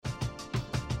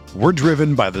We're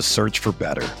driven by the search for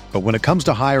better. But when it comes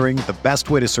to hiring, the best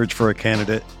way to search for a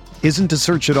candidate isn't to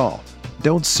search at all.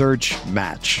 Don't search,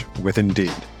 match with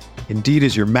Indeed. Indeed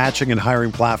is your matching and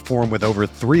hiring platform with over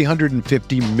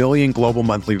 350 million global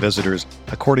monthly visitors,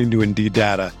 according to Indeed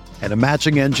data, and a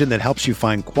matching engine that helps you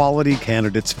find quality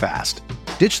candidates fast.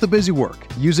 Ditch the busy work.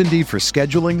 Use Indeed for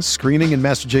scheduling, screening, and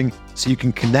messaging so you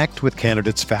can connect with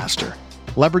candidates faster.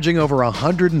 Leveraging over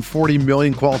 140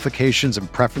 million qualifications and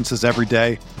preferences every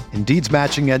day, Indeed's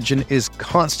matching engine is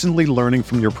constantly learning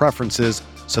from your preferences,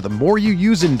 so the more you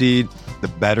use Indeed, the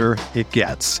better it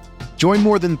gets. Join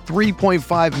more than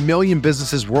 3.5 million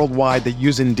businesses worldwide that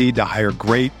use Indeed to hire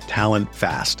great talent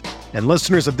fast. And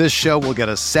listeners of this show will get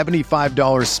a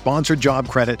 $75 sponsored job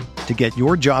credit to get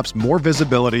your jobs more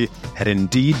visibility at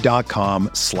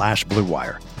Indeed.com/Blue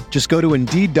Wire. Just go to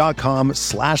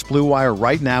Indeed.com/Blue Wire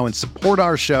right now and support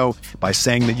our show by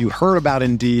saying that you heard about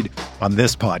Indeed on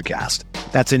this podcast.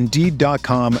 That's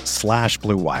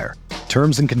Indeed.com/Blue Wire.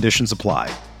 Terms and conditions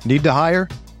apply. Need to hire?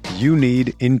 You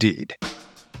need Indeed.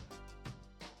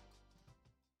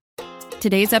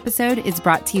 Today's episode is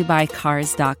brought to you by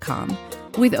Cars.com.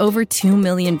 With over 2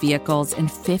 million vehicles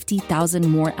and 50,000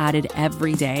 more added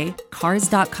every day,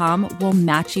 Cars.com will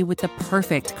match you with the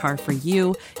perfect car for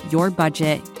you, your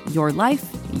budget, your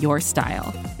life, your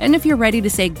style. And if you're ready to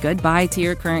say goodbye to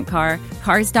your current car,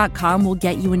 Cars.com will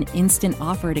get you an instant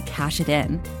offer to cash it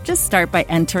in. Just start by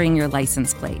entering your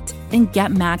license plate and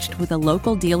get matched with a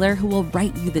local dealer who will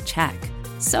write you the check.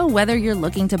 So whether you're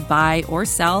looking to buy or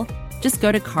sell, just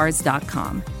go to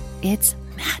Cars.com. It's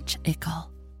magical.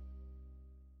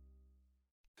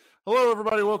 Hello,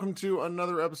 everybody. Welcome to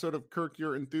another episode of Kirk,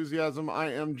 Your Enthusiasm.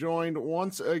 I am joined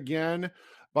once again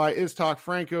by Iztok.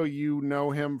 Franko. You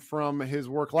know him from his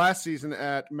work last season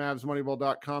at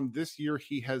MavsMoneyball.com. This year,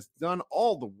 he has done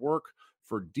all the work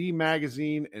for D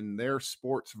Magazine and their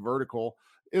sports vertical.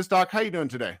 Iztok, how you doing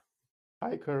today?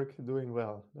 Hi, Kirk. Doing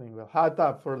well. Hot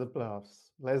up for the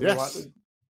playoffs.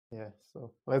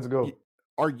 So let's go.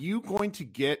 Are you going to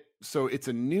get, so it's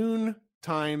a noon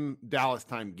time, Dallas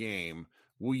time game.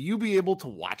 Will you be able to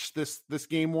watch this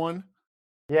game one?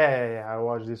 Yeah. I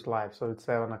watch this live, so it's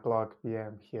 7:00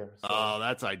 p.m. here. So. Oh,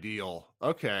 that's ideal.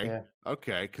 Okay. Yeah.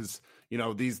 Okay. Because,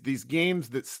 these games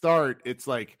that start, it's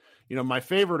like, my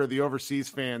favorite are the overseas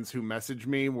fans who message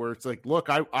me where it's like, look,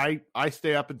 I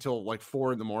stay up until like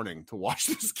 4 a.m. to watch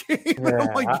this game.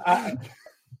 Yeah,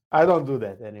 I don't do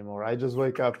that anymore. I just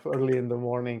wake up early in the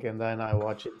morning and then I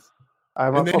watch it.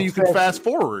 And then you can fast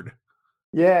forward.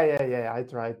 Yeah. I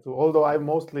try to. Although I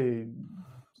mostly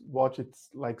watch it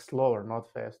like slower,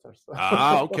 not faster. So.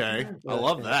 Okay. I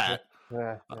love that.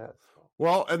 Yeah.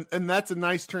 Well, and that's a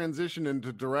nice transition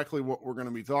into directly what we're going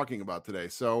to be talking about today.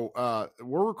 So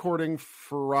we're recording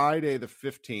Friday the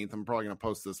 15th. I'm probably going to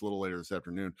post this a little later this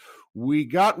afternoon. We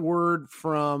got word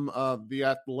from the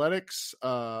Athletics,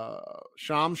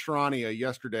 Shams Charania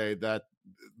yesterday that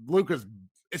Luka's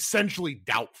essentially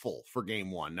doubtful for game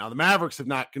one. Now, the Mavericks have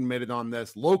not committed on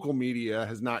this. Local media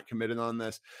has not committed on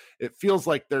this. It feels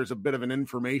like there's a bit of an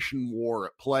information war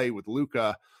at play with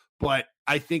Luka, but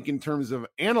I think in terms of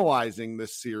analyzing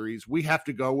this series, we have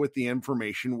to go with the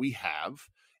information we have.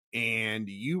 And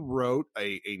you wrote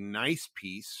a nice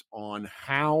piece on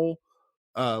how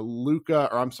how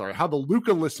the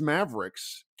Luka-less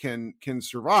Mavericks can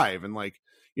survive. And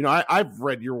I've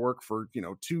read your work for,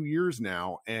 2 years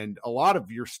now, and a lot of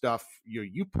your stuff,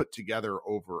 you put together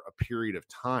over a period of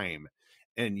time,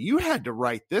 and you had to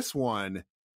write this one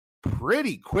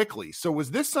pretty quickly. So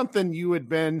was this something you had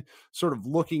been sort of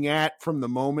looking at from the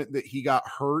moment that he got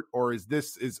hurt, or is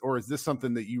this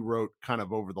something that you wrote kind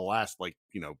of over the last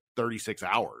 36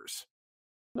 hours?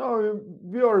 No,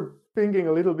 we are thinking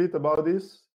a little bit about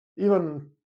this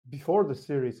even before the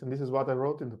series, and this is what I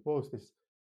wrote in the post: is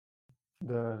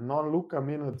the non-Luka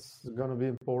minutes going to be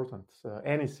important,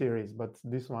 any series, but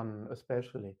this one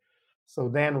especially. So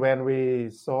then when we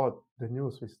saw the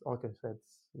news, we said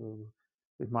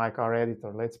with Mike, our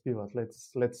editor, let's pivot,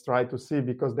 let's try to see,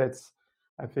 because that's,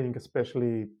 I think,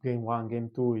 especially game one,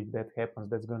 game two, if that happens,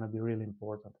 that's going to be really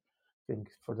important. I think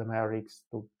for the Mavericks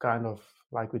to kind of,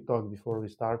 like we talked before we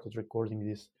started recording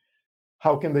this,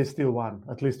 how can they steal one,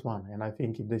 at least one? And I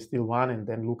think if they steal one and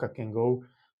then Luka can go,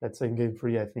 let's say in game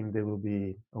three, I think they will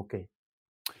be okay.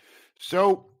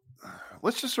 So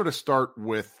let's just sort of start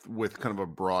with kind of a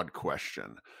broad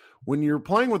question. When you're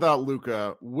playing without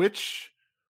Luka, which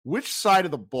side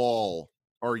of the ball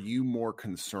are you more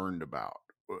concerned about?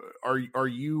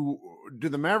 Do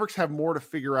the Mavericks have more to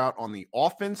figure out on the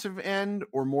offensive end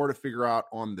or more to figure out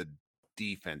on the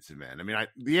defensive end? I mean,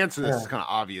 the answer to this is kind of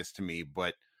obvious to me,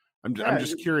 but I'm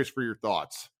just curious for your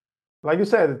thoughts. like you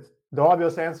said, the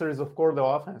obvious answer is, of course, the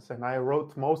offense. And I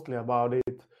wrote mostly about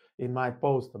it in my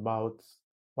post about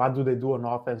what do they do on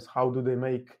offense, how do they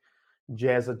make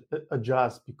Jazz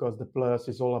adjust, because the plus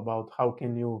is all about how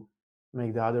can you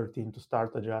make the other team to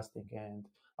start adjusting. And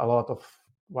a lot of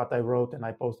what I wrote and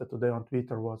I posted today on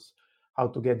Twitter was how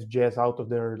to get Jazz out of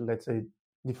their, let's say,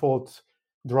 default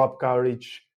drop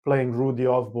coverage, playing Rudy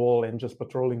off ball and just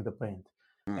patrolling the paint.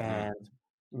 Mm-hmm. And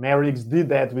Mavericks did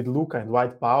that with Luka and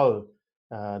Dwight Powell.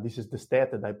 This is the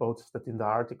stat that I posted in the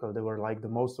article. They were like the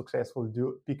most successful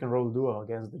pick and roll duo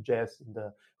against the Jazz in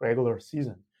the regular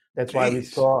season. That's why we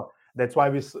saw. That's why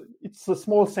it's a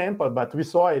small sample, but we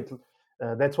saw it.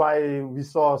 That's why we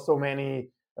saw so many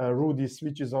Rudy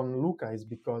switches on Luka, is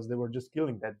because they were just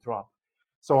killing that drop.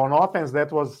 So on offense,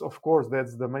 that was, of course,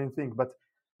 that's the main thing. But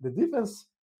the defense,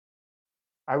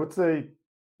 I would say,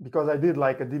 because I did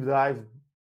like a deep dive,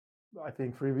 I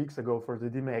think 3 weeks ago for the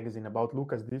D magazine about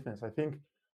Luka's defense. I think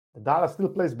the Dallas still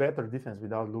plays better defense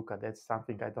without Luka. That's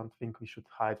something I don't think we should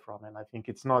hide from. And I think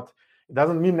it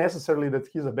doesn't mean necessarily that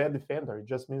he's a bad defender. It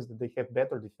just means that they have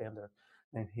better defender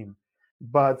than him.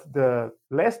 But the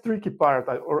less tricky part,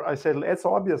 I say less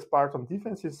obvious part on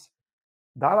defense is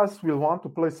Dallas will want to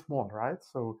play small, right?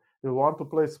 So they'll want to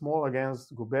play small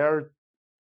against Gobert.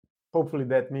 Hopefully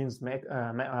that means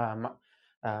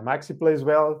Maxi plays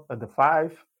well at the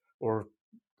 5, or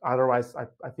otherwise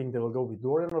I think they will go with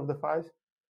Dorian of the 5.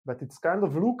 But it's kind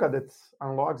of Luka that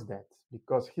unlocks that,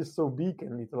 because he's so big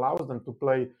and it allows them to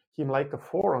play him like a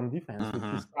 4 on defense with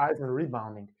his size and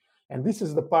rebounding. And this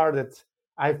is the part that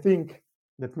I think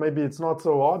that maybe it's not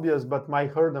so obvious, but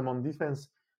might hurt them on defense,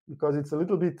 because it's a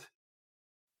little bit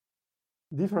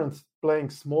different playing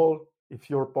small if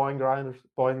your point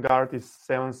guard is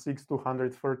 7'6",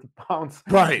 230 pounds,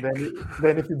 right?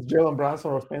 Then if it's Jalen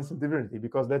Brunson or Spencer Dinwiddie,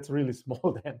 because that's really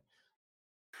small then.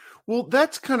 Well,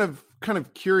 that's kind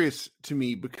of curious to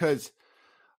me, because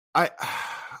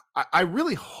I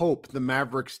really hope the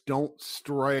Mavericks don't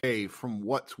stray from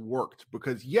what's worked,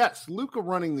 because yes, Luka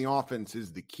running the offense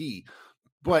is the key,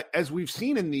 but as we've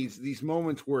seen in these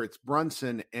moments where it's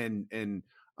Brunson and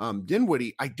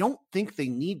Dinwiddie, I don't think they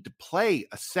need to play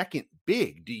a second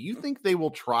big. Do you think they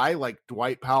will try like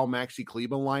Dwight Powell, Maxi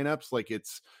Kleber lineups like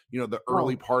it's the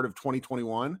early part of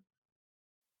 2021?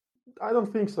 I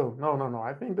don't think so. No.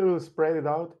 I think they will spread it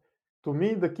out. To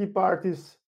me, the key part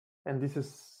is, and this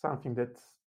is something that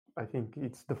I think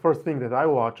it's the first thing that I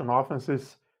watch on offense,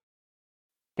 is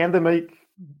can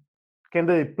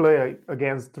they play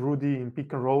against Rudy in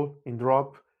pick and roll, in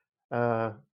drop,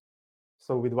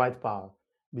 so with Dwight Powell?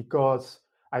 Because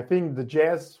I think the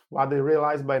Jazz, what they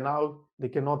realize by now, they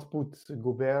cannot put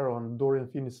Gobert on Dorian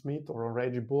Finney-Smith or on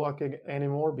Reggie Bullock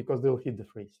anymore, because they'll hit the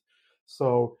threes.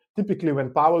 So typically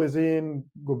when Powell is in,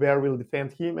 Gobert will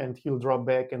defend him and he'll drop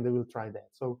back and they will try that.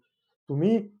 So to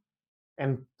me,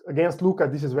 and against Luka,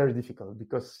 this is very difficult,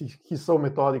 because he's so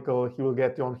methodical. He will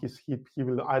get on his hip. He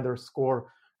will either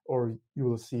score or you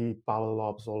will see Powell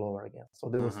lobs all over again. So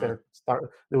they will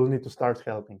they will need to start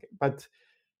helping. But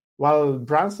while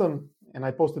Brunson, and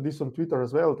I posted this on Twitter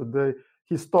as well today,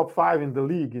 he's top 5 in the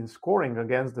league in scoring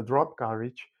against the drop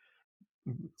coverage.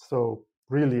 So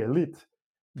really elite.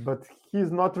 But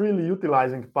he's not really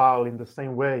utilizing Powell in the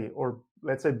same way, or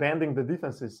let's say bending the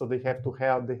defenses. So they have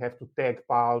to tag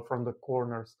Powell from the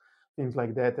corners, things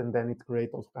like that. And then it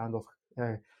creates all kind of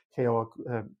chaos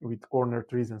with corner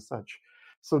trees and such.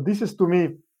 So this is, to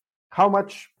me, how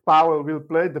much Powell will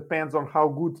play depends on how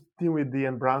good Dinwiddie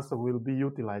and Brunson will be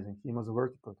utilizing him as a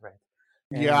vertical threat.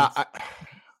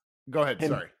 Go ahead.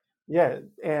 Sorry. Yeah.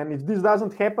 And if this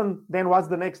doesn't happen, then what's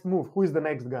the next move? Who is the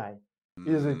next guy?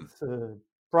 Is it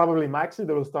probably Maxi?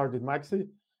 They will start with Maxi.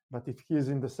 But if he's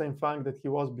in the same funk that he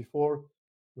was before,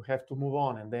 you have to move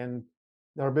on. And then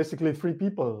there are basically 3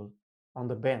 people on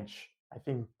the bench. I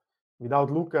think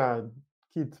without Luka,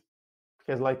 Kid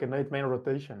has like an 8-man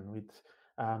rotation with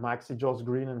Maxi, Josh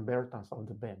Green, and Bertans on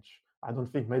the bench. I don't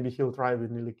think, maybe he'll try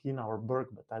with Ntilikina or Burke,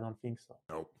 but I don't think so.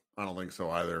 Nope, I don't think so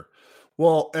either.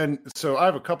 Well, and so I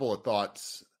have a couple of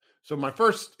thoughts. So my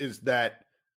first is that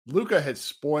Luka has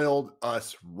spoiled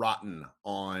us rotten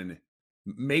on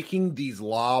making these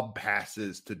lob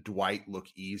passes to Dwight look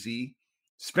easy.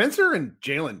 Spencer and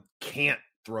Jalen can't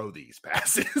throw these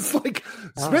passes.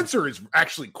 Spencer is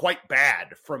actually quite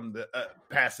bad from the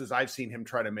passes I've seen him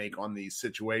try to make on these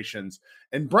situations.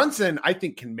 And Brunson, I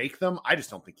think, can make them. I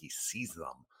just don't think he sees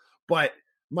them. But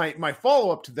my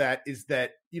follow-up to that is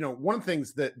that, one of the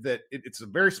things that it's a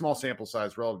very small sample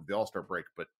size relative to the All-Star break,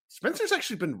 but Spencer's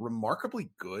actually been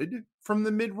remarkably good from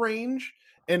the mid-range.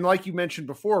 And like you mentioned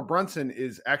before, Brunson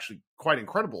is actually quite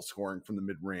incredible scoring from the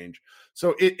mid-range.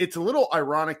 So it's a little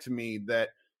ironic to me that,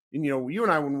 and, you and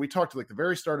I, when we talked to like the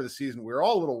very start of the season, we were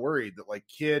all a little worried that like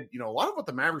a lot of what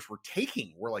the Mavericks were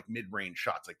taking were like mid-range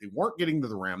shots. Like they weren't getting to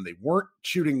the rim. They weren't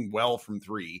shooting well from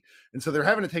three. And so they're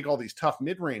having to take all these tough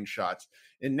mid-range shots.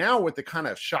 And now with the kind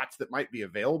of shots that might be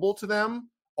available to them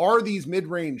are these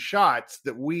mid-range shots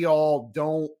that we all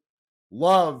don't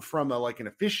love from an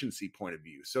efficiency point of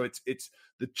view. So it's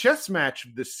the chess match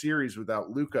of this series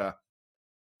without Luka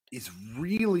is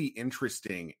really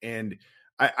interesting. And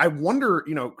I wonder,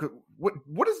 what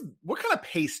kind of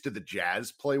pace do the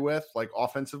Jazz play with, like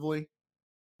offensively?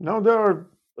 No, they're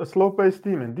a slow-paced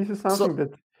team, and this is something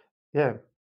that, yeah.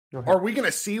 Are we going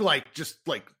to see just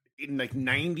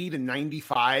 90 to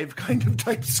 95 kind of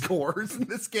type scores in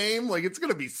this game? Like it's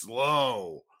going to be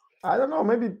slow. I don't know.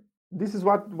 Maybe this is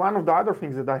one of the other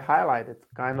things that I highlighted.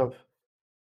 Kind of,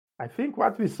 I think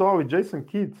what we saw with Jason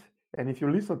Kidd, and if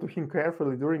you listen to him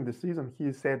carefully during the season,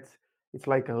 he said it's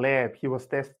like a lab. He was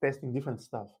testing different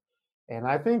stuff, and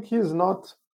I think he will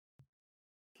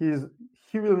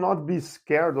not be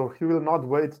scared, or he will not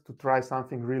wait to try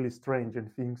something really strange and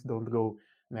things don't go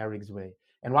Mavericks' way.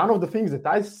 And one of the things that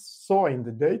I saw in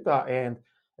the data, and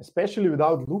especially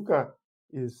without Luka,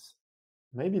 is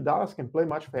maybe Dallas can play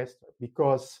much faster,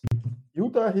 because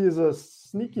Utah is a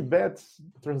sneaky bad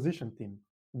transition team,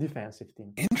 defensive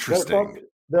team. Interesting.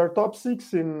 They're top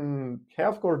 6 in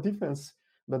half-court defense,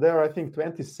 but they're, I think,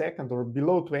 22nd or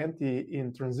below 20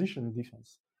 in transition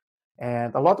defense.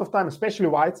 And a lot of time, especially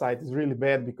Whiteside, is really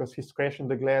bad because he's crashing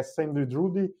the glass. Same with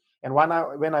Rudy. And when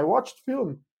I watched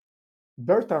film,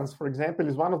 Bertans, for example,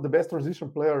 is one of the best transition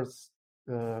players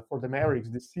for the Mavericks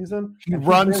this season. He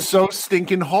runs so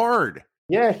stinking hard.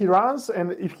 Yeah, he runs,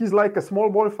 and if he's like a small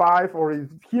ball 5, or if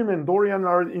him and Dorian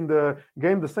are in the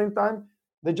game at the same time,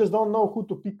 they just don't know who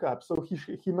to pick up. So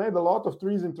he made a lot of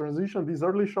threes in transition, these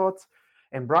early shots,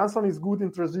 and Brunson is good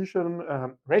in transition.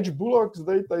 Reg Bullock's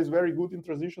data is very good in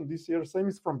transition this year. Same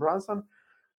is from Brunson.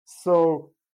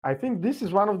 So I think this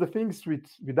is one of the things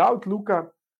without Luka,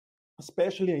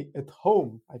 especially at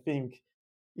home. I think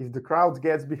if the crowd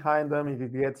gets behind them, if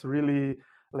it gets really,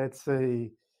 let's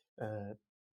say,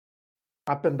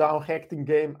 up and down hectic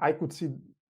game, I could see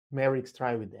Mavericks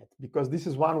try with that, because this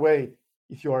is one way,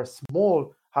 if you are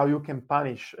small, how you can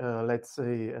punish, let's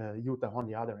say, Utah on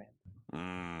the other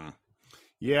end.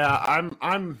 Yeah,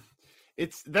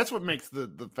 that's what makes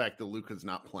the fact that Luka's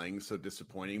not playing so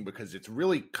disappointing, because it's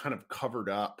really kind of covered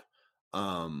up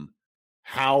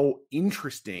how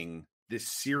interesting this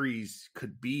series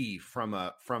could be from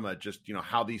a just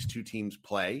how these two teams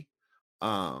play.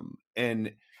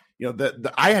 And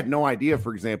I had no idea,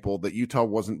 for example, that Utah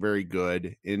wasn't very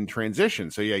good in transition.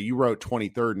 So yeah, you wrote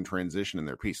 23rd in transition in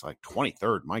their piece. Like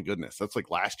 23rd, my goodness, that's like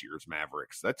last year's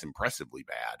Mavericks. That's impressively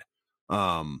bad.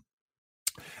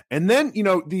 And then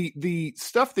the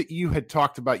stuff that you had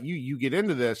talked about, you get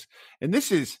into this, and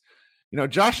this is,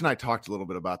 Josh and I talked a little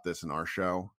bit about this in our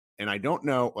show. And I don't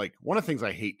know, like, one of the things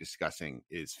I hate discussing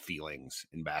is feelings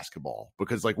in basketball,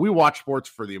 because like we watch sports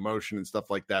for the emotion and stuff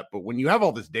like that. But when you have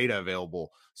all this data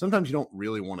available, sometimes you don't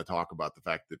really want to talk about the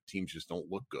fact that teams just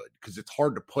don't look good, because it's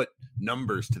hard to put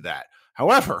numbers to that.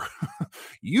 However,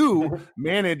 you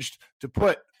managed to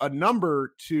put a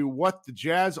number to what the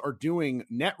Jazz are doing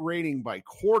net rating by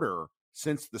quarter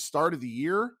since the start of the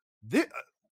year.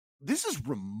 This is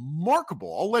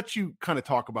remarkable. I'll let you kind of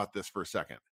talk about this for a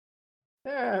second.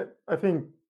 Yeah, I think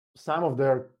some of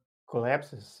their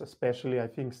collapses, especially I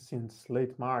think since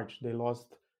late March, they lost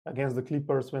against the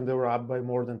Clippers when they were up by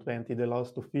more than 20. They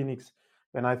lost to Phoenix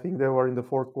when I think they were in the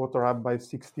fourth quarter up by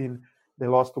 16. They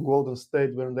lost to Golden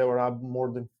State when they were up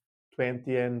more than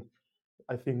 20, and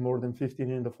I think more than 15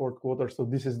 in the fourth quarter. So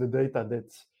this is the data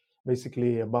that's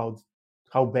basically about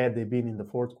how bad they've been in the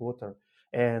fourth quarter.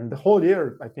 And the whole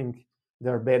year, I think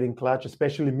they're bad in clutch,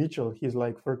 especially Mitchell. He's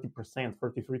like 30%,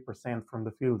 33% from the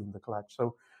field in the clutch.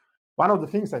 So one of the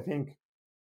things I think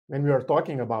when we are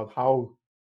talking about how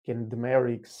can the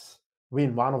Mavericks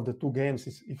win one of the two games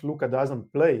is if Luka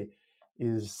doesn't play,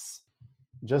 is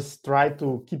just try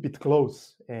to keep it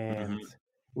close. And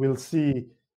we'll see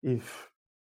if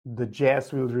the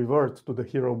Jazz will revert to the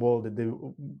hero ball that they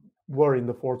were in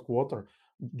the fourth quarter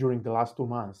during the last 2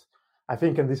 months. I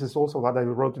think, and this is also what I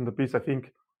wrote in the piece, I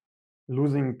think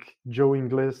losing Joe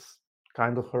Ingles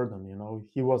kind of hurt him.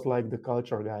 He was like the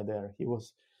culture guy there.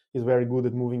 He's very good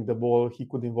at moving the ball. He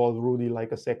could involve Rudy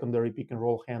like a secondary pick and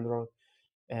roll handler.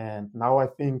 And now I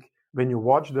think when you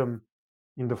watch them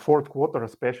in the fourth quarter,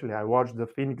 especially, I watched the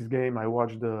Phoenix game, I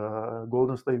watched the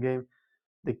Golden State game,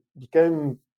 they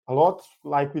became a lot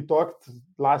like we talked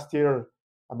last year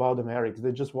about the Mavericks.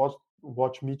 They just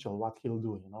watch Mitchell, what he'll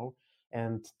do,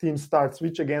 and teams start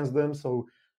switch against them. So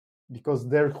because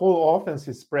their whole offense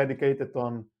is predicated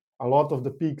on a lot of the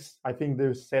picks. I think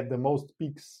they've set the most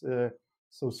picks,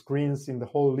 so screens in the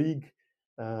whole league.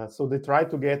 So they try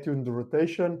to get you in the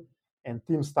rotation, and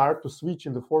teams start to switch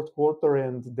in the fourth quarter,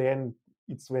 and then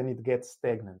it's when it gets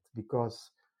stagnant,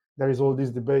 because there is all this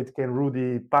debate: can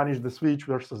Rudy punish the switch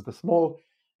versus the small?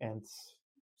 And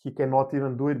he cannot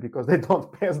even do it because they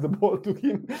don't pass the ball to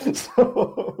him.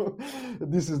 So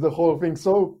this is the whole thing.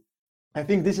 So I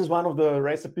think this is one of the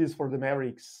recipes for the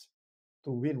Mavericks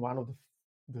to win one of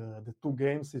the two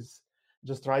games, is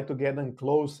just try to get them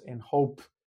close and hope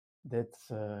that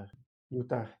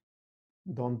Utah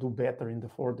don't do better in the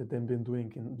fourth that they've been doing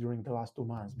during the last 2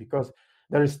 months, because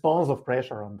there is tons of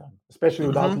pressure on them, especially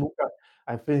without Luka.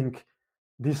 I think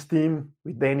this team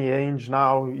with Danny Ainge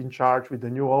now in charge, with the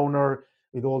new owner,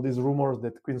 with all these rumors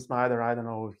that Quinn Snyder, I don't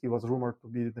know, he was rumored to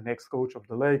be the next coach of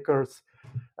the Lakers,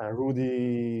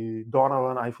 Rudy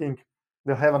Donovan, I think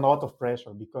they'll have a lot of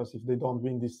pressure, because if they don't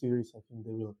win this series, I think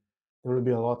there will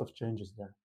be a lot of changes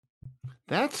there.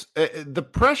 That's the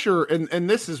pressure, and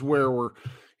this is where we're,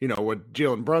 what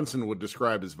Jalen Brunson would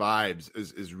describe as vibes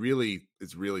is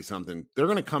really something. They're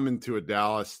going to come into a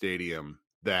Dallas stadium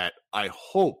that I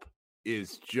hope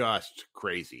is just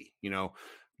crazy.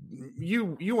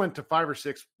 You went to 5 or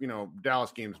 6,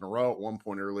 Dallas games in a row at one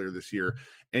point earlier this year,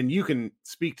 and you can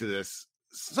speak to this.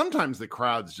 Sometimes the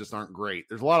crowds just aren't great.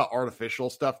 There's a lot of artificial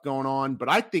stuff going on, but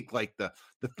I think like the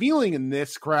feeling in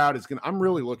this crowd is I'm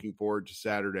really looking forward to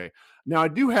Saturday. Now I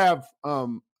do have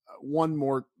one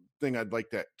more thing I'd like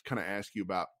to kind of ask you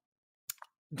about.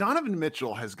 Donovan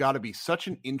Mitchell has got to be such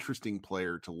an interesting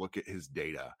player to look at his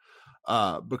data,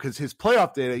 because his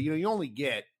playoff data, you only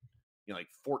get, like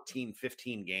 14,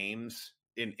 15 games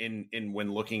in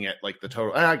when looking at like the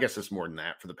total. I guess it's more than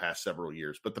that for the past several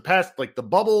years, but the past, like the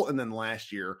bubble and then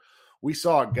last year, we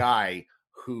saw a guy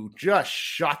who just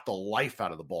shot the life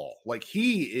out of the ball. Like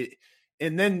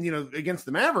and then, against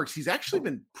the Mavericks, he's actually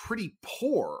been pretty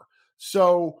poor.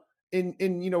 So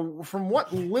from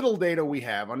what little data we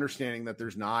have, understanding that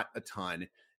there's not a ton,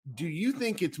 do you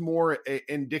think it's more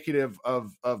indicative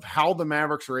of how the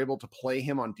Mavericks are able to play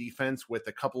him on defense with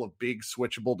a couple of big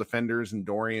switchable defenders in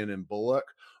Dorian and Bullock,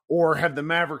 or have the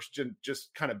Mavericks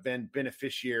just kind of been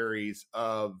beneficiaries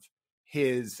of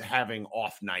his having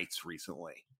off nights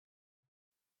recently?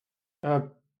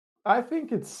 I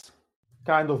think it's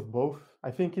kind of both.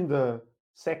 I think in the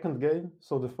second game,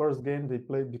 so the first game they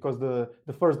played, because the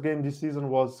first game this season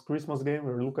was Christmas game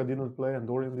where Luka didn't play and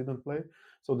Dorian didn't play.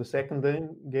 So the second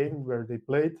game where they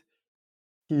played,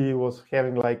 he was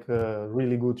having like a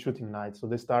really good shooting night. So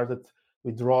they started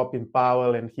with drop in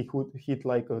Powell, and he could hit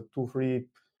like a 2-3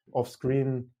 off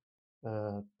screen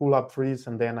pull up threes,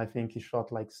 and then I think he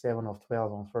shot like 7 of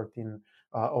 12 on 13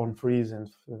 on threes, and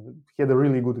he had a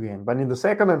really good game. But in the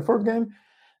second and third game,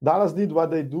 Dallas did what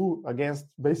they do against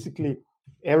basically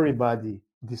everybody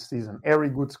this season, every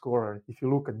good scorer. If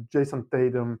you look at Jason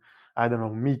Tatum, I don't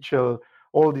know, Mitchell,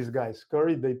 all these guys,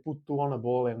 Curry, they put 2 on a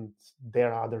ball and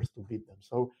there are others to beat them.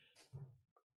 So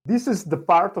this is the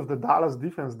part of the Dallas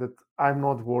defense that I'm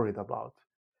not worried about,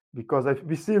 because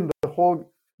we've seen the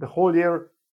whole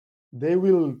year they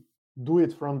will do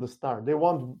it from the start. They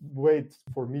won't wait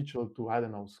for Mitchell to, I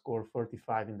don't know, score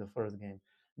 35 in the first game.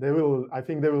 I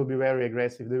think they will be very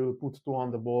aggressive. They will put 2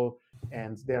 on the ball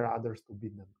and there are others to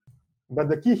beat them. But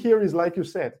the key here is, like you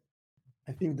said,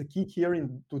 I think the key here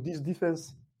to this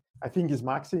defense, I think, is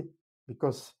Maxey,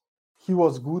 because he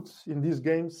was good in these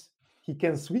games. He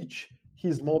can switch.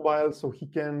 He's mobile, so he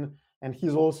can, and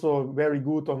he's also very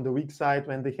good on the weak side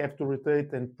when they have to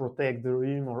rotate and protect the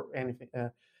rim or anything.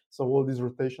 So all these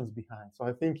rotations behind. So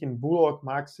I think in Bullock,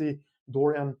 Maxey,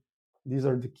 Dorian, these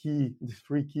are the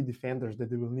 3 key defenders that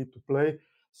they will need to play.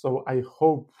 So I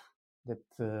hope that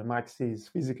Maxey is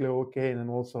physically okay, and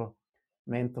also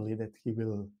mentally that he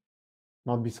will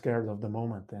not be scared of the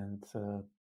moment and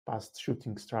past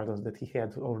shooting struggles that he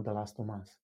had over the last 2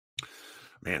 months.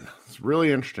 Man, it's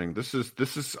really interesting. This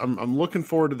is I'm looking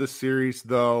forward to this series,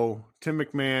 though. Tim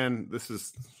McMahon, this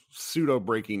is pseudo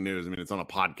breaking news. I mean, it's on a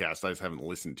podcast I just haven't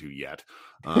listened to yet.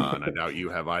 And I doubt you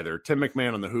have either. Tim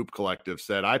McMahon on the Hoop Collective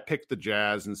said, I picked the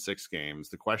Jazz in 6 games.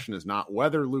 The question is not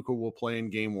whether Luka will play in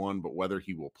game 1, but whether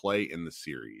he will play in the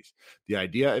series. The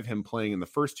idea of him playing in the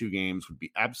first 2 games would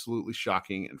be absolutely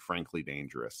shocking and frankly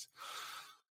dangerous.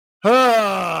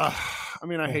 I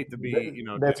mean, I hate to be,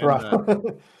 that's right.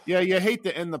 Yeah, you hate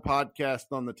to end the podcast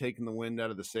on the taking the wind out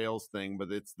of the sails thing,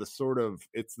 but it's the sort of,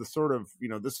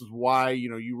 this is why,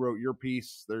 you wrote your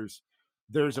piece.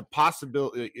 There's a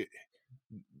possibility.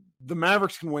 the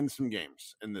Mavericks can win some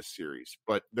games in this series,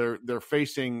 but they're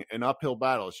facing an uphill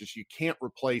battle. It's just you can't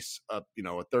replace a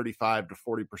 35 to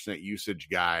 40% usage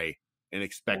guy and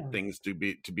expect things to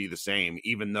be the same,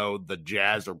 even though the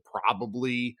Jazz are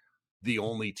probably the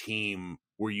only team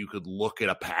where you could look at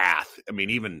a path. I mean,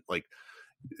 even like,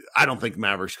 I don't think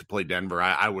Mavericks could play Denver.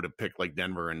 I would have picked like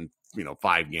Denver in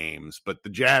 5 games, but the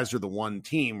Jazz are the one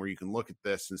team where you can look at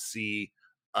this and see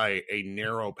a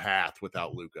narrow path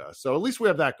without Luka. So at least we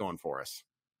have that going for us.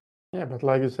 Yeah, but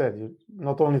like you said, you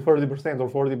not only 30% or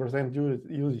 40%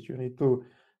 usage, you need to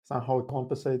somehow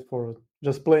compensate for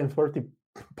just playing 30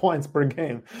 points per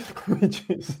game, which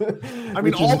is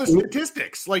all the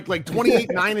statistics like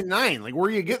 28, 9 and 9. Like, where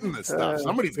are you getting this stuff?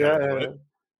 Somebody's got to do it.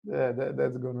 Yeah,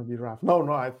 that's gonna be rough.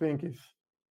 No, I think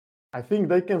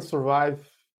they can survive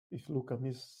if Luka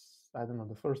miss, I don't know,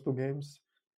 the first 2 games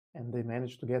and they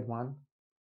manage to get one.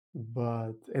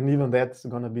 And even that's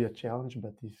gonna be a challenge.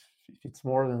 But if it's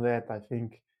more than that, I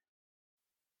think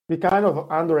we kind of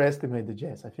underestimate the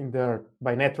Jazz. I think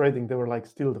by net rating they were like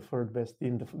still the third best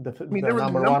team. They were the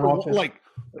number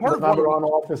one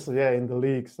offense, in the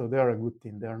league. So they're a good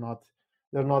team. They're not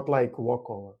like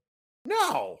walkover.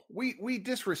 No, we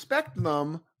disrespect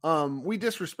them. We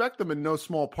disrespect them in no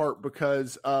small part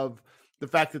because of the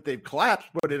fact that they've collapsed.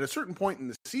 But at a certain point in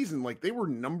the season, like, they were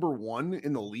number 1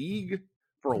 in the league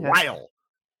for a while.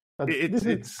 They had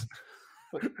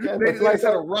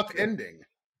a rough ending.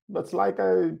 That's like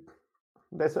I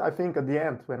think at the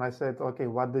end when I said, okay,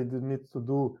 what they need to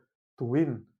do to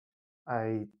win,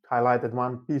 I highlighted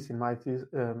one piece in my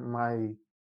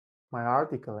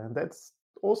article, and that's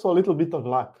also a little bit of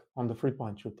luck on the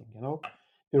 3-point shooting.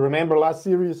 You remember last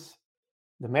series,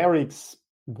 the Mavericks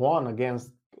won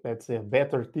against, let's say, a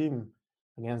better team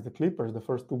against the Clippers the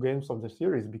first 2 games of the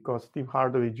series because Tim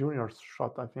Hardaway Jr.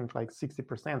 shot, I think, like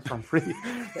 60% from 3,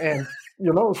 and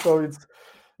so it's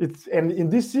and in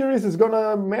this series it's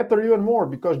gonna matter even more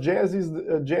because Jazz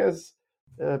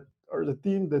are the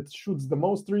team that shoots the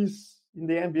most threes in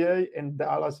the NBA, and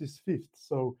Dallas is 5th.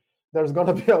 So there's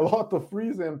gonna be a lot of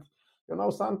threes, and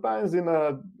sometimes in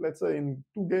let's say in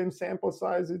 2-game sample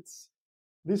size,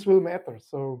 this will matter.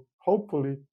 So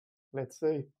hopefully, let's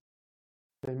say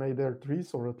they made their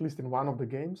threes, or at least in one of the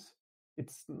games.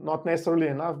 It's not necessarily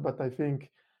enough, but I think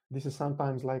this is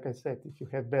sometimes, like I said, if you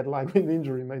have bad luck with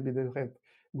injury, maybe they'll have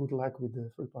good luck with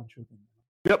the 3-point shooting.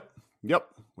 Yep.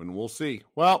 And we'll see.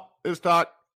 Well, Iztok,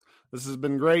 this has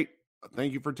been great.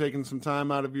 Thank you for taking some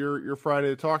time out of your Friday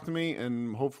to talk to me,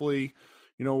 and hopefully,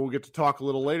 we'll get to talk a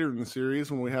little later in the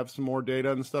series when we have some more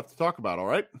data and stuff to talk about. All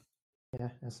right? Yeah,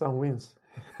 and some wins.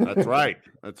 That's right.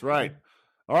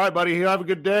 All right, buddy. You have a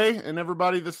good day. And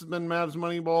everybody, this has been Mavs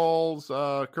Moneyballs,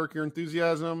 Kirk, Your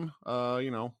Enthusiasm.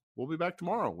 We'll be back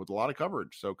tomorrow with a lot of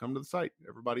coverage. So come to the site.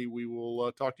 Everybody, we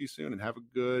will talk to you soon, and have a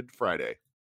good Friday.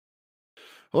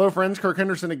 Hello, friends. Kirk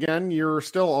Henderson again. You're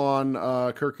still on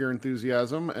Kirk, Your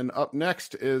Enthusiasm. And up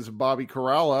next is Bobby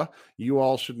Karalla. You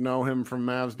all should know him from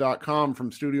Mavs.com,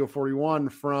 from Studio 41,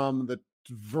 from the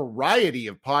variety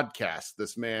of podcasts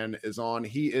this man is on.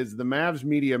 He is the Mavs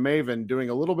media maven, doing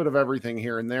a little bit of everything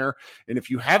here and there. And if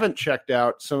you haven't checked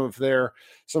out some of their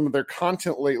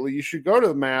content lately, you should go to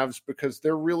the Mavs, because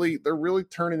they're really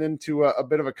turning into a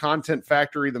bit of a content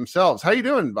factory themselves. How you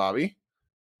doing, Bobby?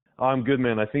 I'm good,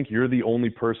 man. I think you're the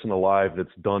only person alive that's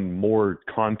done more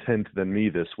content than me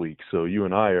this week. So you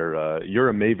and I are, you're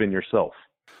a maven yourself.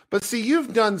 But see,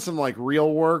 you've done some like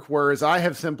real work, whereas I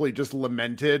have simply just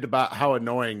lamented about how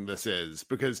annoying this is,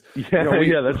 because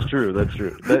yeah, that's true. That's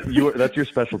your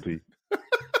specialty.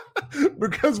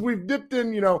 Because we've dipped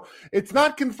in, it's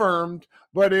not confirmed,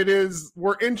 but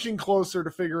we're inching closer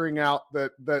to figuring out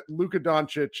that Luka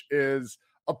Doncic is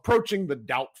approaching the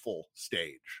doubtful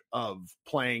stage of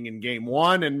playing in Game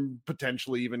 1 and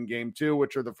potentially even Game 2,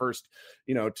 which are the first,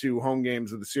 2 home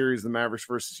games of the series, the Mavericks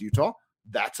versus Utah.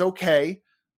 That's okay.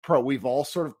 We've all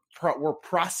we're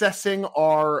processing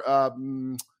our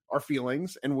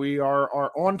feelings, and we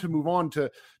are on to move on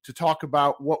to talk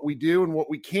about what we do and what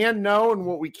we can know and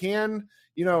what we can,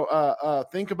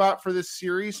 think about for this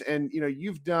series. And,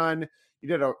 you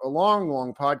did a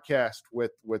long podcast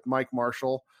with Mike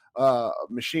Marshall,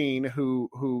 Machine, who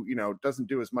doesn't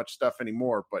do as much stuff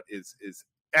anymore, but is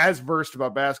as versed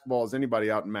about basketball as anybody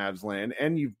out in Mavs land.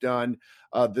 And you've done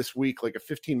this week like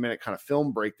a 15-minute kind of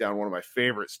film breakdown. One of my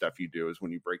favorite stuff you do is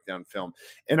when you break down film.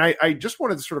 And I just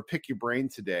wanted to sort of pick your brain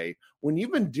today. When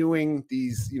you've been doing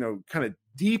these, kind of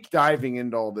deep diving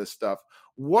into all this stuff,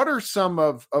 what are some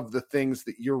of the things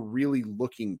that you're really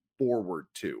looking forward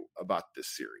to about this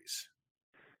series?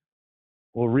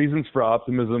 Well, reasons for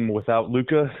optimism without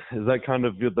Luka, is that kind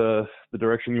of the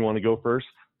direction you want to go first?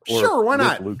 Or Sure, why with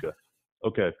not? Luka?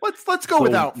 Okay. Let's go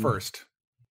without first.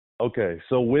 Okay,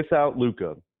 so without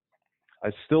Luka,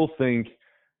 I still think,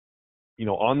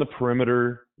 on the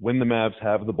perimeter, when the Mavs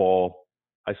have the ball,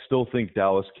 I still think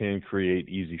Dallas can create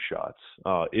easy shots.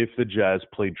 If the Jazz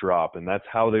play drop, and that's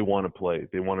how they want to play.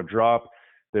 They want to drop,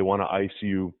 they want to ice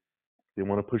you, they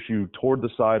want to push you toward the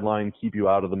sideline, keep you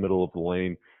out of the middle of the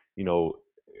lane.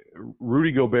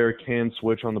 Rudy Gobert can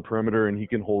switch on the perimeter and he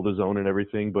can hold his own and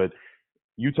everything, but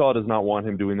Utah does not want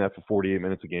him doing that for 48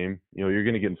 minutes a game. You're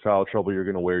going to get in foul trouble. You're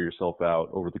going to wear yourself out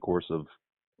over the course of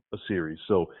a series.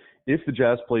 So if the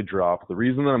Jazz play drop, the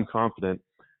reason that I'm confident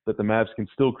that the Mavs can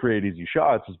still create easy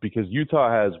shots is because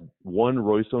Utah has one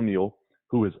Royce O'Neal,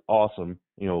 who is awesome,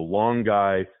 long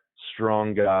guy,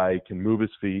 strong guy, can move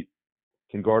his feet,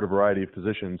 can guard a variety of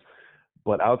positions.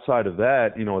 But outside of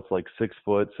that, it's like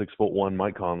 6'1"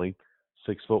 Mike Conley,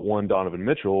 6'1" Donovan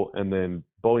Mitchell, and then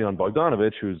Bojan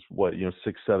Bogdanovic, who's 6'7",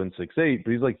 6'8",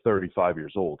 but he's like 35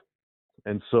 years old.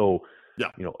 And so,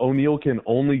 O'Neal can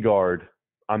only guard.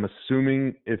 I'm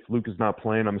assuming if Luke is not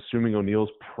playing, I'm assuming O'Neal's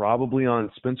probably on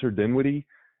Spencer Dinwiddie.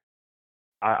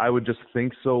 I would just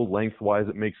think so. Lengthwise,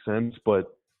 it makes sense.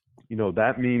 But,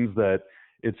 that means that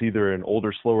it's either an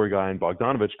older, slower guy in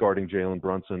Bogdanovic guarding Jalen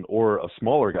Brunson or a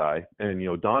smaller guy. And,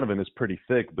 Donovan is pretty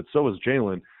thick, but so is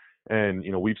Jalen. And,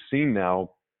 we've seen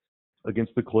now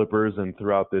against the Clippers and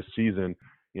throughout this season,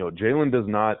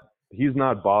 Jalen he's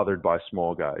not bothered by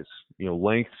small guys.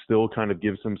 Length still kind of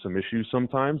gives him some issues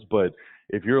sometimes, but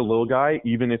if you're a little guy,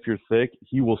 even if you're thick,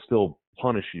 he will still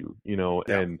punish you,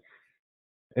 and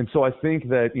so I think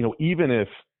that, even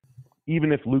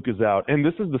if Luke is out, and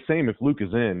this is the same if Luke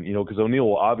is in, because O'Neal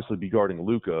will obviously be guarding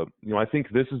Luka. I think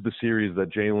this is the series that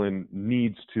Jalen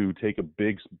needs to take a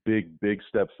big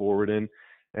step forward in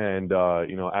and,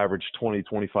 average 20,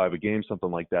 25 a game,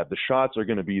 something like that. The shots are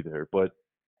going to be there, but,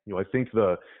 I think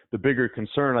the bigger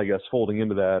concern, I guess, folding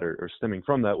into that or stemming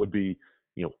from that would be,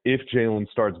 if Jalen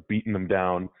starts beating them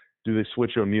down, do they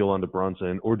switch O'Neal onto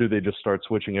Brunson, or do they just start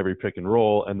switching every pick and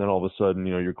roll, and then all of a sudden,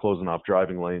 you're closing off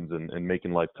driving lanes and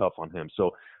making life tough on him?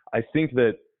 So I think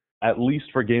that at least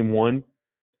for game one,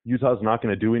 Utah's not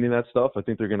going to do any of that stuff. I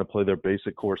think they're going to play their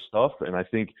basic core stuff, and I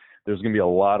think there's going to be a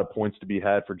lot of points to be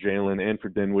had for Jalen and for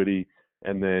Dinwiddie,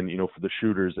 and then, for the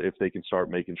shooters, if they can start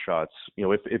making shots.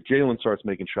 If Jalen starts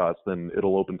making shots, then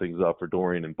it'll open things up for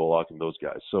Dorian and Bullock and those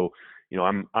guys. So,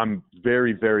 I'm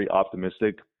very, very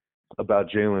optimistic about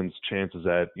Jalen's chances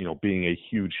at, being a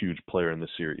huge, huge player in this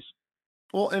series.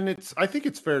 Well, and I think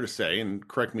it's fair to say, and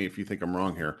correct me if you think I'm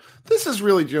wrong here, this is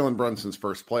really Jalen Brunson's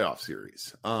first playoff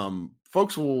series.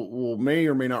 Folks will may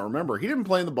or may not remember, he didn't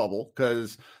play in the bubble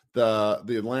because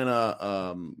the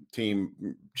Atlanta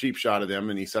team cheap shot at him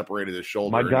and he separated his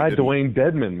shoulder. My guy, Dwayne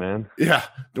Dedmon, man. Yeah,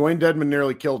 Dwayne Dedmon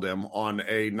nearly killed him on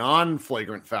a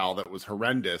non-flagrant foul that was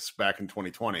horrendous back in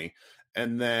 2020.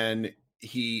 And then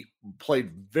he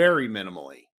played very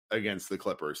minimally against the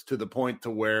Clippers to the point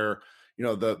to where,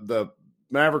 the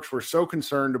Mavericks were so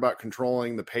concerned about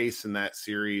controlling the pace in that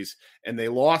series, and they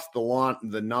lost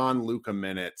the non-Luka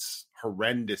minutes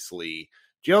horrendously.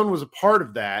 Jalen was a part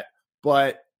of that,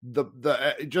 but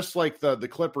just like the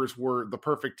Clippers were the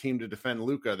perfect team to defend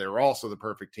Luka, they were also the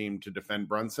perfect team to defend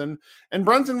Brunson. And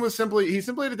Brunson he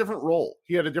simply had a different role.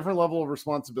 He had a different level of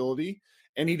responsibility,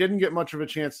 and he didn't get much of a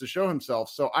chance to show himself.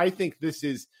 So I think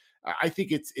it's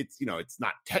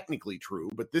not technically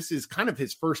true, but this is kind of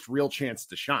his first real chance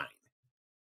to shine.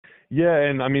 Yeah,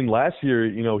 and I mean, last year,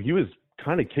 he was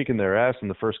kind of kicking their ass in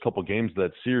the first couple games of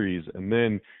that series, and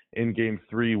then in Game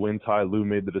 3, when Ty Lue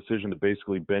made the decision to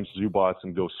basically bench Zubac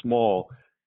and go small,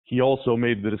 he also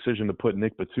made the decision to put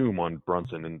Nick Batum on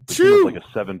Brunson, and Batum has like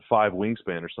a 7'5"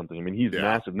 wingspan or something. I mean, he's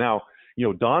massive. Now,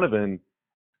 Donovan,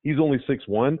 he's only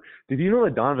 6'1". Did you know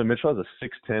that Donovan Mitchell has a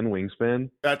 6'10" wingspan?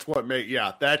 That's what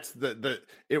that's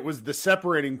it was the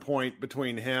separating point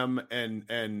between him and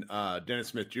Dennis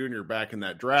Smith Jr. back in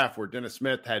that draft, where Dennis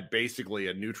Smith had basically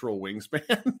a neutral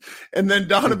wingspan, and then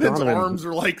Donovan's arms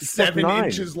are like 7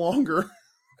 inches longer.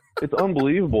 It's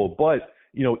unbelievable. But,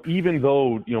 even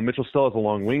though, Mitchell still has a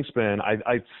long wingspan,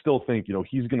 I still think,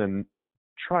 he's going to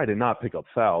try to not pick up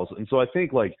fouls. And so I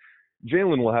think,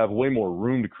 Jalen will have way more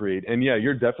room to create. And, yeah,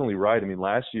 you're definitely right. I mean,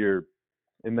 last year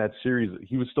in that series,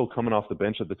 he was still coming off the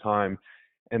bench at the time,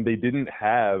 and they didn't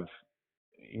have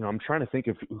I'm trying to think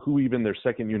of who even their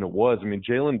second unit was. I mean,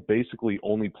 Jalen basically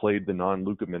only played the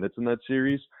non-Luka minutes in that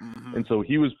series, and so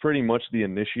he was pretty much the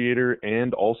initiator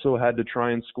and also had to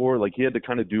try and score. He had to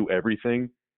kind of do everything.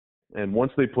 And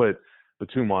once they put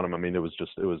Batum on him, I mean, it was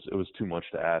too much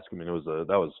to ask. I mean, that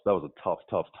was a tough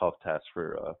task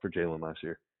for Jalen last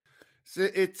year. So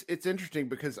it's interesting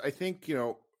because I think,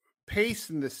 pace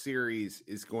in this series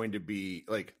is going to be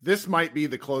like, this might be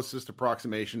the closest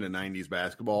approximation to 90s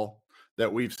basketball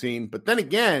that we've seen. But then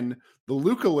again, the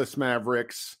Luka-less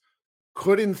Mavericks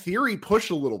could, in theory, push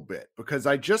a little bit, because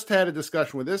I just had a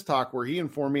discussion with Iztok where he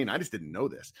informed me, and I just didn't know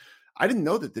this. I didn't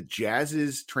know that the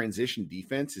Jazz's transition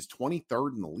defense is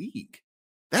 23rd in the league.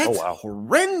 That's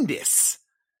horrendous.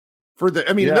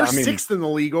 They're sixth in the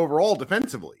league overall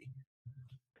defensively.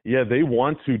 Yeah, they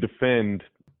want to defend.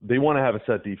 They want to have a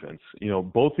set defense.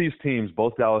 Both these teams,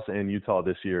 both Dallas and Utah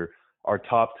this year, are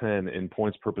top 10 in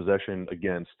points per possession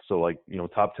against. So,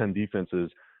 top 10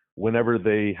 defenses whenever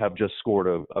they have just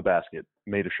scored a basket,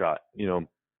 made a shot.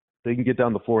 They can get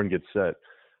down the floor and get set.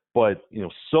 But,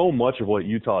 so much of what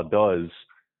Utah does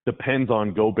depends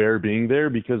on Gobert being there,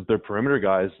 because they're perimeter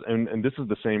guys. And this is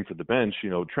the same for the bench.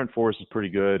 Trent Forrest is pretty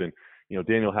good, and,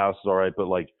 Daniel House is all right. But,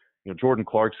 Jordan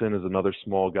Clarkson is another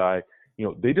small guy.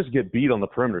 They just get beat on the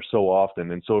perimeter so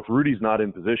often. And so if Rudy's not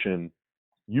in position,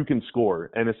 you can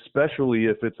score. And especially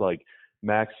if it's like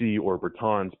Maxey or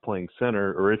Bertans playing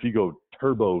center, or if you go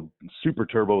super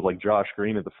turbo, like Josh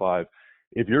Green at the 5,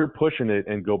 if you're pushing it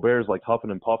and Gobert's like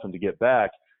huffing and puffing to get back,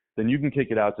 then you can kick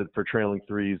it out for trailing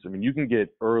threes. You can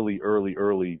get early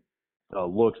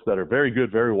looks that are very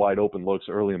good, very wide open looks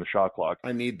early in the shot clock.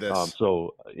 I need this.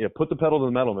 Put the pedal to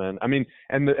the metal, man.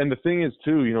 And the thing is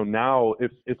too, now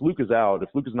if Luka's out, if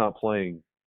Luka's not playing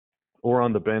or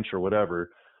on the bench or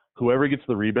whatever, whoever gets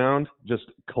the rebound, just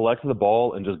collect the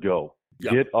ball and just go.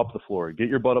 Yep. Get up the floor. Get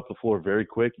your butt up the floor very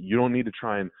quick. You don't need to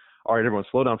try and, all right, everyone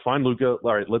slow down. Find Luka.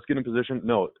 All right, let's get in position.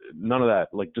 No, none of that.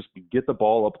 Just get the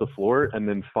ball up the floor and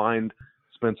then find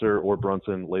Spencer or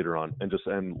Brunson later on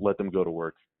and let them go to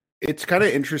work. It's kind of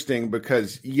interesting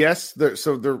because, yes,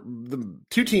 the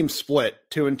two teams split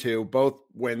 2-2, both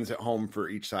wins at home for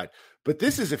each side. But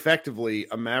this is effectively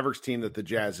a Mavericks team that the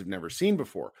Jazz have never seen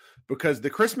before, because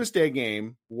the Christmas Day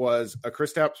game was a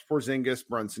Kristaps Porzingis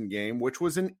Brunson game, which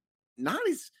was it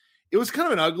was kind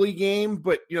of an ugly game,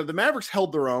 but the Mavericks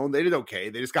held their own. They did okay.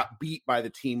 They just got beat by the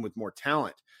team with more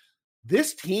talent.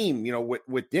 This team,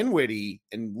 with Dinwiddie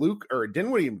and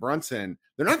Dinwiddie and Brunson,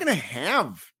 they're not going to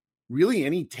have really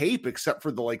any tape except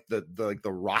for the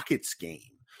Rockets game.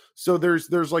 So there's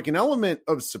an element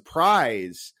of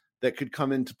surprise that could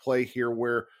come into play here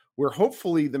where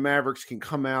hopefully the Mavericks can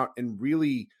come out and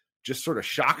really just sort of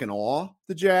shock and awe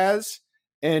the Jazz.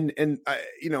 And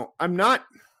I'm not,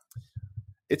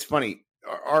 it's funny.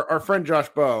 Our friend Josh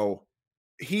Bowe,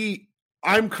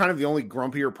 I'm kind of the only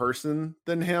grumpier person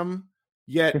than him,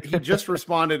 yet he just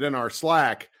responded in our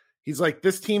Slack. He's like,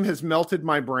 this team has melted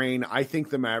my brain. I think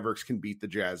the Mavericks can beat the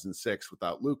Jazz in 6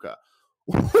 without Luka,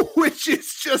 which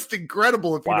is just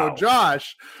incredible if you know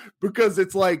Josh, because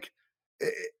it's like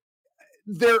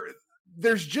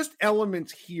there's just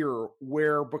elements here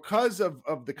where, because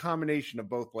of the combination of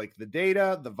both the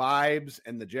data, the vibes,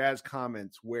 and the Jazz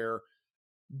comments, where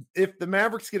if the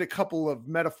Mavericks get a couple of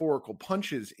metaphorical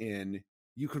punches in,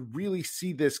 you could really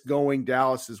see this going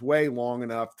Dallas's way long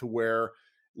enough to where,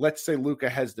 let's say Luka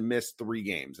has to miss 3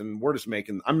 games, and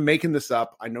I'm making this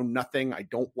up. I know nothing. I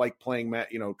don't like playing,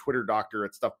 Twitter doctor.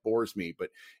 That stuff bores me.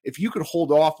 But if you could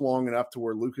hold off long enough to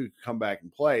where Luka could come back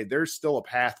and play, there's still a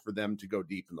path for them to go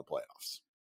deep in the playoffs.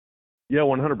 Yeah,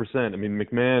 100%. Tim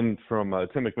McMahon from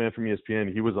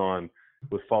ESPN, he was on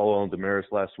with Follow and Damaris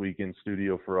last week in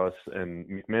studio for us, and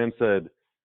McMahon said,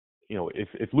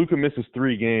 if Luka misses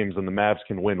 3 games and the Mavs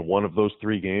can win one of those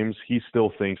 3 games, he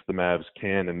still thinks the Mavs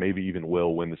can and maybe even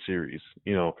will win the series.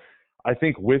 I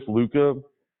think with Luka,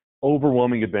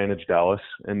 overwhelming advantage Dallas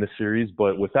in this series,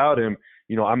 but without him,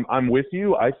 I'm with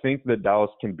you. I think that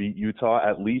Dallas can beat Utah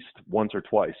at least once or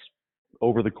twice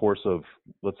over the course of,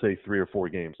 let's say, 3 or 4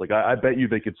 games. I bet you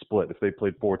they could split. If they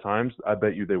played 4 times, I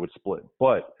bet you they would split.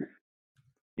 But,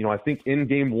 I think in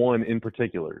game 1 in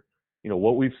particular,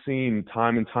 what we've seen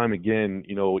time and time again,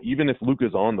 even if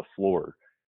Luka's on the floor,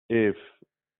 if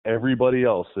everybody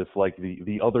else, if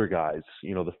the other guys,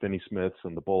 the Finney Smiths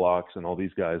and the Bullocks and all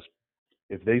these guys,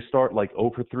 if they start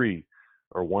 0 for 3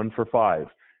 or 1 for 5,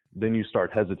 then you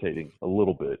start hesitating a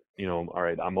little bit. All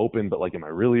right, I'm open, but am I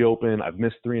really open? I've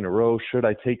missed 3 in a row. Should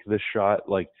I take this shot?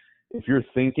 If you're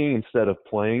thinking instead of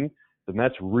playing, then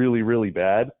that's really, really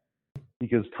bad,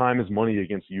 because time is money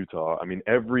against Utah.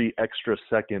 Every extra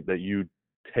second that you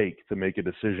take to make a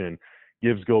decision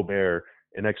gives Gobert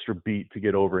an extra beat to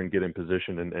get over and get in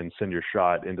position and send your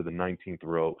shot into the 19th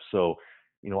row. So,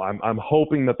 I'm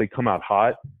hoping that they come out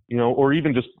hot, or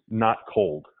even just not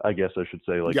cold, I guess I should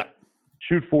say.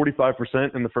 Shoot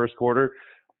 45% in the first quarter.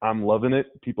 I'm loving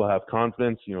it. People have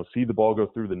confidence, see the ball go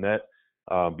through the net.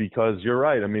 because you're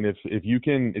right. I mean, if you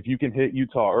can hit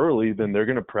Utah early, then they're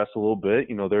going to press a little bit.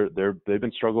 You know, they've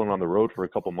been struggling on the road for a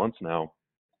couple months now.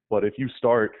 But if you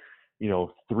start,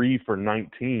 3 for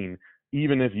 19,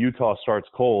 even if Utah starts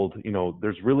cold,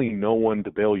 there's really no one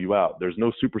to bail you out. There's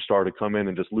no superstar to come in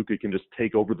and just Luka can just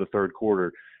take over the third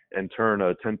quarter and turn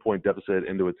a 10-point deficit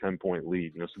into a 10-point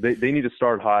lead. So they need to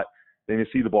start hot. They need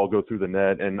to see the ball go through the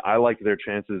net, and I like their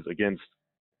chances against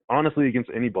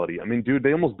anybody. I mean, dude,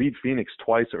 they almost beat Phoenix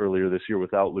twice earlier this year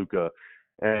without Luka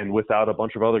and without a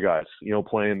bunch of other guys,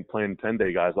 playing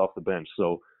 10-day guys off the bench.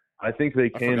 So I think they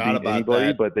can beat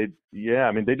anybody, but they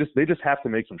just have to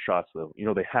make some shots though.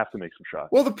 They have to make some shots.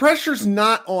 Well, the pressure's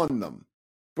not on them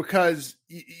because,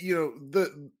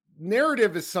 the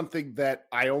narrative is something that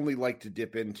I only like to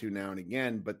dip into now and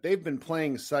again, but they've been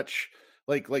playing such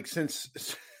like since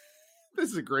this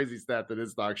is a crazy stat that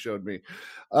Iztok showed me.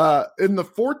 In the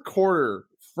fourth quarter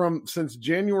since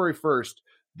January 1st,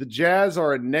 the Jazz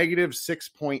are a negative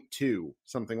 6.2,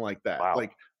 something like that. Wow.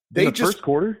 Like they in the first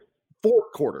quarter?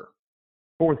 Fourth quarter.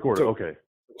 So, okay.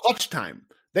 Clutch time.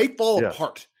 They fall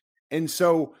apart. And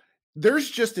so there's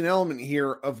just an element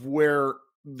here of where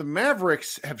the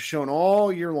Mavericks have shown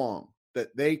all year long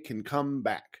that they can come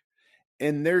back.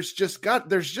 And there's just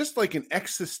like an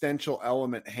existential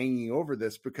element hanging over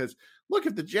this because look,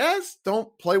 if the Jazz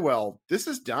don't play well, this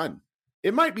is done.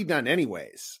 It might be done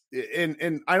anyways.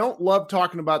 And I don't love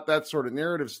talking about that sort of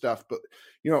narrative stuff, but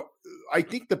I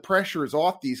think the pressure is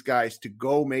off these guys to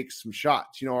go make some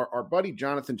shots. Our buddy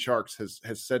Jonathan Sharks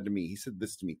has said to me, he said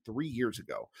this to me 3 years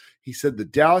ago. He said the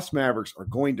Dallas Mavericks are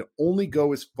going to only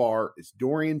go as far as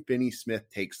Dorian Finney-Smith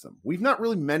takes them. We've not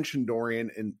really mentioned Dorian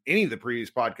in any of the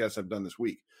previous podcasts I've done this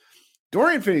week.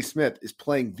 Dorian Finney-Smith is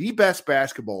playing the best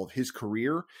basketball of his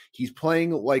career. He's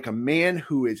playing like a man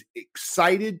who is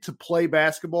excited to play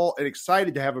basketball and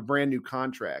excited to have a brand new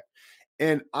contract.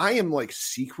 And I am like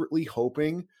secretly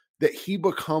hoping that he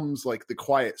becomes like the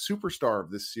quiet superstar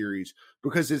of this series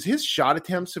because as his shot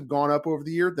attempts have gone up over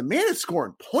the year, the man is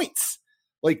scoring points.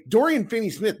 Like Dorian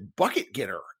Finney-Smith, bucket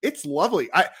getter. It's lovely.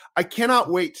 I cannot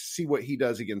wait to see what he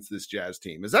does against this Jazz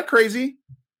team. Is that crazy?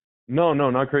 No,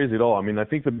 not crazy at all. I mean, I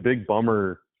think the big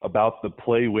bummer about the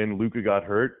play when Luka got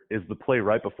hurt is the play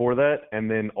right before that,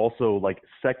 and then also like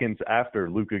seconds after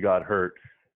Luka got hurt,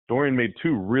 Dorian made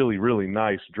 2 really, really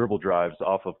nice dribble drives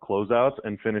off of closeouts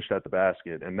and finished at the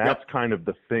basket, and that's kind of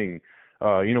the thing.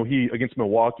 He against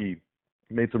Milwaukee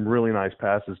made some really nice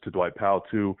passes to Dwight Powell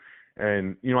too,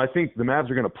 and I think the Mavs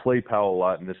are going to play Powell a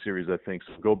lot in this series. I think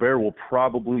so. Gobert will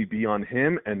probably be on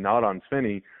him and not on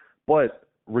Finney, but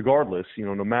regardless,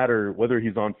 no matter whether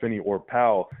he's on Finney or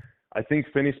Powell, I think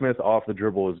Finney-Smith off the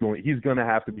dribble he's going to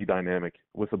have to be dynamic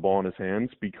with the ball in his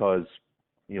hands because,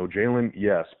 Jalen,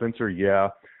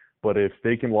 Spencer, but if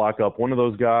they can lock up one of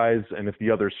those guys and if the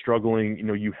other's struggling,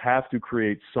 you have to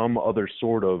create some other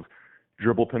sort of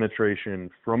dribble penetration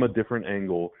from a different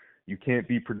angle. You can't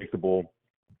be predictable.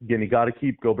 Again, you got to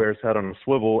keep Gobert's head on a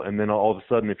swivel, and then all of a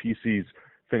sudden if he sees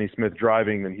Finney-Smith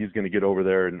driving, then he's going to get over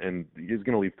there and he's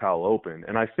going to leave Powell open.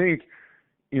 And I think,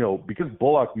 because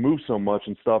Bullock moves so much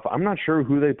and stuff, I'm not sure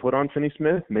who they put on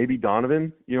Finney-Smith. Maybe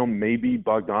Donovan, maybe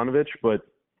Bogdanovich, but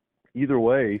either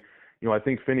way, I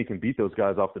think Finney can beat those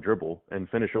guys off the dribble and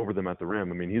finish over them at the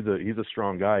rim. I mean, he's a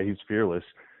strong guy. He's fearless.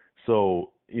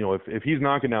 So, if he's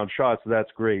knocking down shots,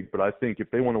 that's great. But I think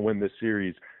if they want to win this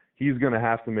series, he's going to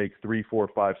have to make 3, 4,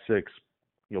 5, 6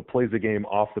 plays the game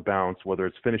off the bounce, whether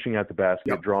it's finishing at the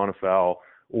basket, drawing a foul,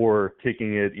 or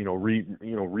kicking it,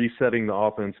 resetting the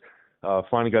offense,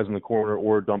 finding guys in the corner,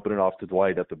 or dumping it off to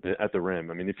Dwight at the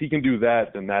rim. I mean, if he can do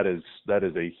that, then that is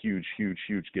a huge, huge,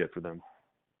 huge get for them.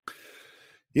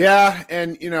 Yeah,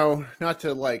 and not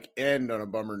to like end on a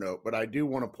bummer note, but I do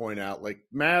want to point out like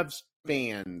Mavs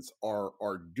fans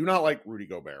do not like Rudy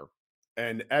Gobert,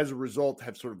 and as a result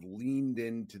have sort of leaned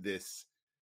into this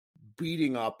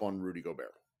beating up on Rudy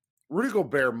Gobert. Rudy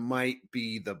Gobert might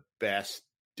be the best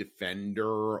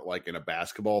defender, like in a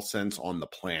basketball sense, on the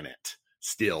planet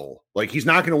still. Like he's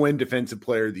not going to win Defensive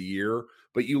Player of the Year,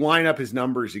 but you line up his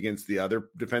numbers against the other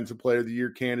Defensive Player of the Year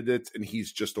candidates, and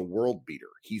he's just a world beater.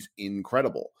 He's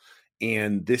incredible.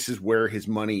 And this is where his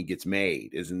money gets made,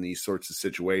 is in these sorts of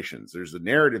situations. There's a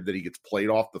narrative that he gets played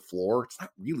off the floor. It's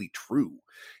not really true.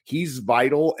 He's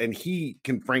vital, and he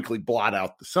can frankly blot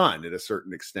out the sun at a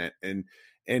certain extent.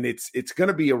 And it's going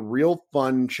to be a real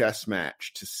fun chess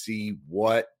match to see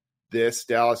what this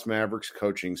Dallas Mavericks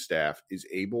coaching staff is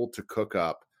able to cook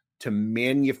up to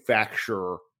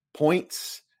manufacture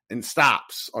points and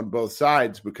stops on both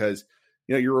sides, because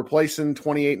you're replacing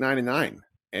 28, 9, and 9.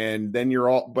 And then you're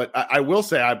all, but I will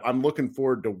say I'm looking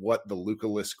forward to what the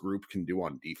Luka-less group can do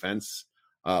on defense.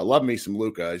 Love me some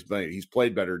Luka. He's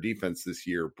played better defense this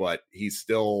year, but he's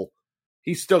still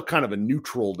kind of a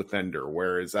neutral defender.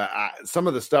 Whereas some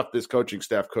of the stuff this coaching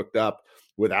staff cooked up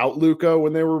without Luka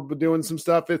when they were doing some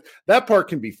stuff, that part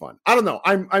can be fun. I don't know.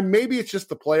 I'm maybe it's just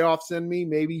the playoffs in me.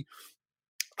 Maybe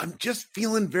I'm just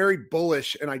feeling very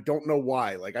bullish, and I don't know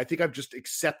why. Like, I think I've just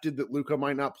accepted that Luka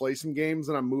might not play some games,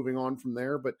 and I'm moving on from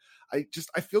there. But I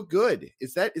feel good.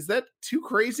 Is that too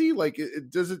crazy? Like,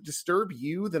 does it disturb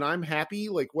you that I'm happy?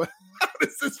 Like, what? How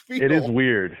does this feel? It is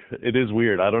weird.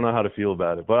 I don't know how to feel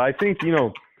about it. But I think,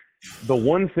 the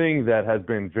one thing that has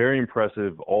been very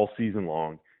impressive all season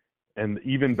long, and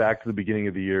even back to the beginning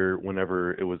of the year,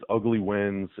 whenever it was ugly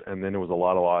wins and then it was a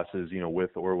lot of losses,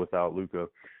 with or without Luka.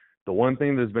 The one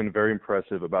thing that's been very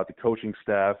impressive about the coaching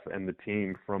staff and the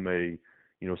team from a,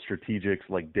 strategic,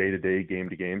 like day-to-day,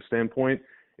 game-to-game standpoint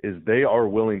is they are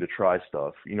willing to try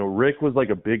stuff. Rick was like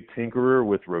a big tinkerer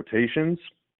with rotations,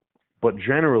 but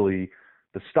generally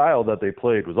the style that they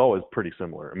played was always pretty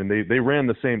similar. I mean, they ran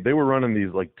the same. They were running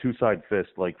these like two-side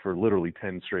fists like for literally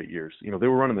 10 straight years. They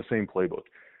were running the same playbook.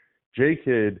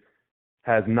 J-Kid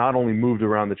has not only moved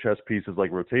around the chess pieces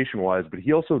like rotation-wise, but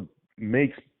he also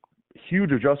makes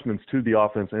huge adjustments to the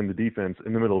offense and the defense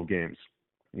in the middle of games,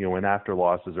 and after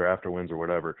losses or after wins or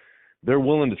whatever. They're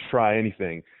willing to try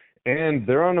anything. And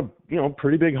they're on a,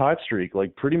 pretty big hot streak.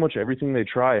 Like, pretty much everything they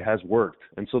try has worked.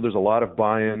 And so there's a lot of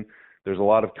buy-in. There's a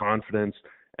lot of confidence.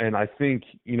 And I think,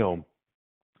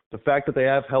 the fact that they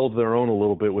have held their own a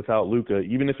little bit without Luka,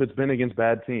 even if it's been against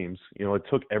bad teams, it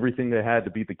took everything they had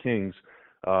to beat the Kings.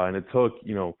 And it took,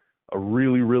 a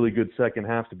really, really good second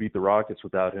half to beat the Rockets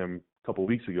without him a couple of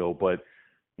weeks ago. But,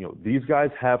 these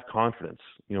guys have confidence.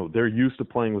 They're used to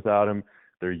playing without him.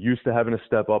 They're used to having to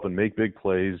step up and make big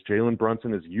plays. Jalen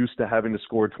Brunson is used to having to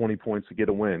score 20 points to get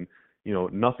a win.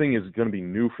 Nothing is going to be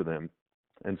new for them.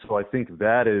 And so I think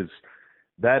that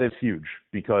is huge,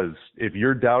 because if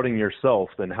you're doubting yourself,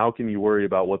 then how can you worry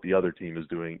about what the other team is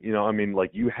doing?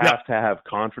 You have to have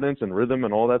confidence and rhythm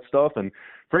and all that stuff. And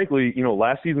frankly,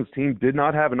 last season's team did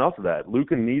not have enough of that.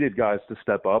 Luka needed guys to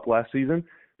step up last season.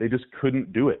 They just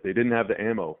couldn't do it. They didn't have the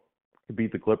ammo to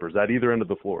beat the Clippers at either end of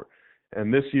the floor.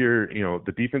 And this year,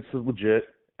 the defense is legit,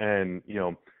 and,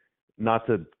 not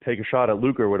to take a shot at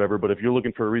Luka or whatever, but if you're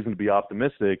looking for a reason to be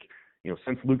optimistic,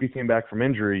 since Luka came back from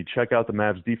injury, check out the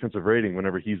Mavs defensive rating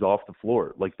whenever he's off the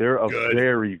floor. Like, they're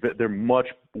they're much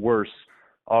worse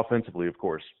offensively, of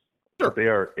course. Sure. But they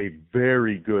are a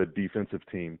very good defensive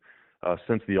team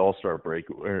since the All-Star break,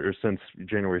 or since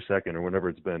January 2nd or whenever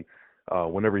it's been,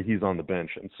 whenever he's on the bench.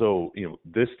 And so,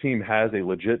 this team has a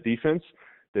legit defense.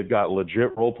 They've got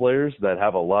legit role players that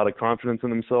have a lot of confidence in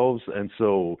themselves. And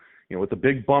so, it's a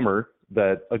big bummer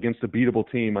that against a beatable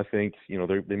team, I think,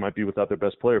 they might be without their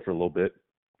best player for a little bit.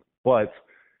 But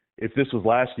if this was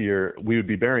last year, we would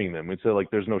be burying them. We'd say, like,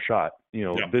 there's no shot.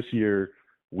 This year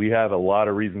we have a lot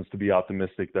of reasons to be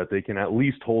optimistic that they can at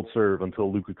least hold serve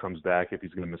until Luka comes back, if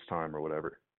he's going to miss time or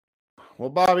whatever. Well,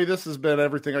 Bobby, this has been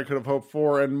everything I could have hoped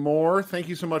for and more. Thank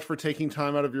you so much for taking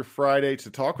time out of your Friday to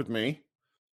talk with me.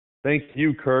 Thank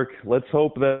you, Kirk. Let's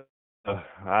hope that,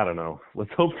 I don't know.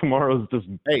 Let's hope tomorrow's just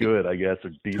good, I guess,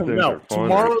 or decent or fun.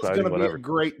 Tomorrow's going to be a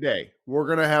great day. We're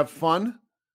going to have fun.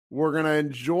 We're going to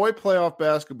enjoy playoff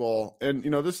basketball. And,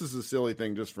 this is a silly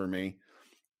thing just for me.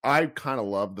 I kind of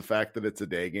love the fact that it's a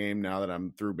day game now that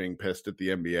I'm through being pissed at the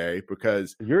NBA,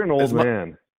 because you're an old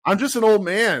man. I'm just an old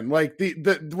man. Like,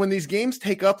 when these games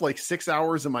take up like 6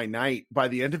 hours of my night, by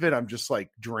the end of it, I'm just like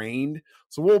drained.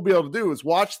 So what we'll be able to do is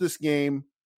watch this game,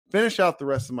 finish out the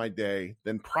rest of my day,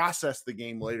 then process the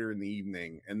game later in the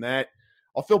evening. And that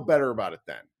I'll feel better about it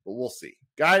then, but we'll see.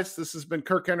 Guys, this has been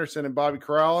Kirk Henderson and Bobby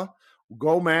Karalla.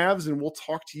 Go Mavs, and we'll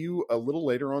talk to you a little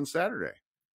later on Saturday.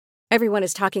 Everyone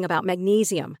is talking about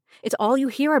magnesium. It's all you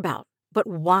hear about. But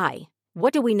why?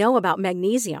 What do we know about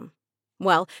magnesium?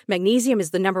 Well, magnesium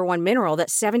is the number one mineral that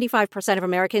 75% of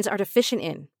Americans are deficient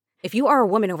in. If you are a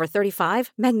woman over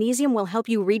 35, magnesium will help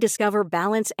you rediscover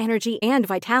balance, energy, and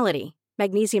vitality.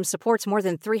 Magnesium supports more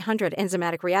than 300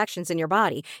 enzymatic reactions in your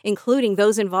body, including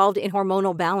those involved in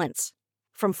hormonal balance.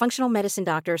 From functional medicine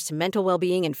doctors to mental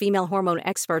well-being and female hormone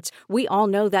experts, we all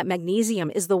know that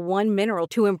magnesium is the one mineral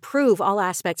to improve all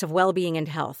aspects of well-being and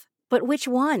health. But which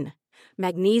one?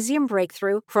 Magnesium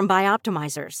Breakthrough from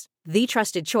Bioptimizers, the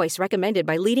trusted choice recommended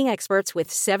by leading experts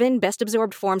with 7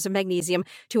 best-absorbed forms of magnesium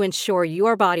to ensure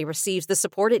your body receives the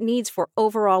support it needs for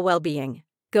overall well-being.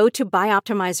 Go to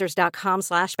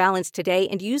bioptimizers.com/balance today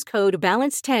and use code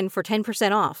BALANCE10 for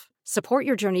 10% off. Support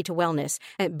your journey to wellness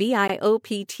at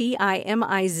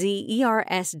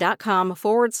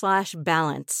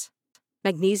bioptimizers.com/balance.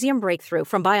 Magnesium Breakthrough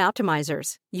from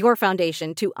Bioptimizers, your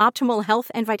foundation to optimal health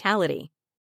and vitality.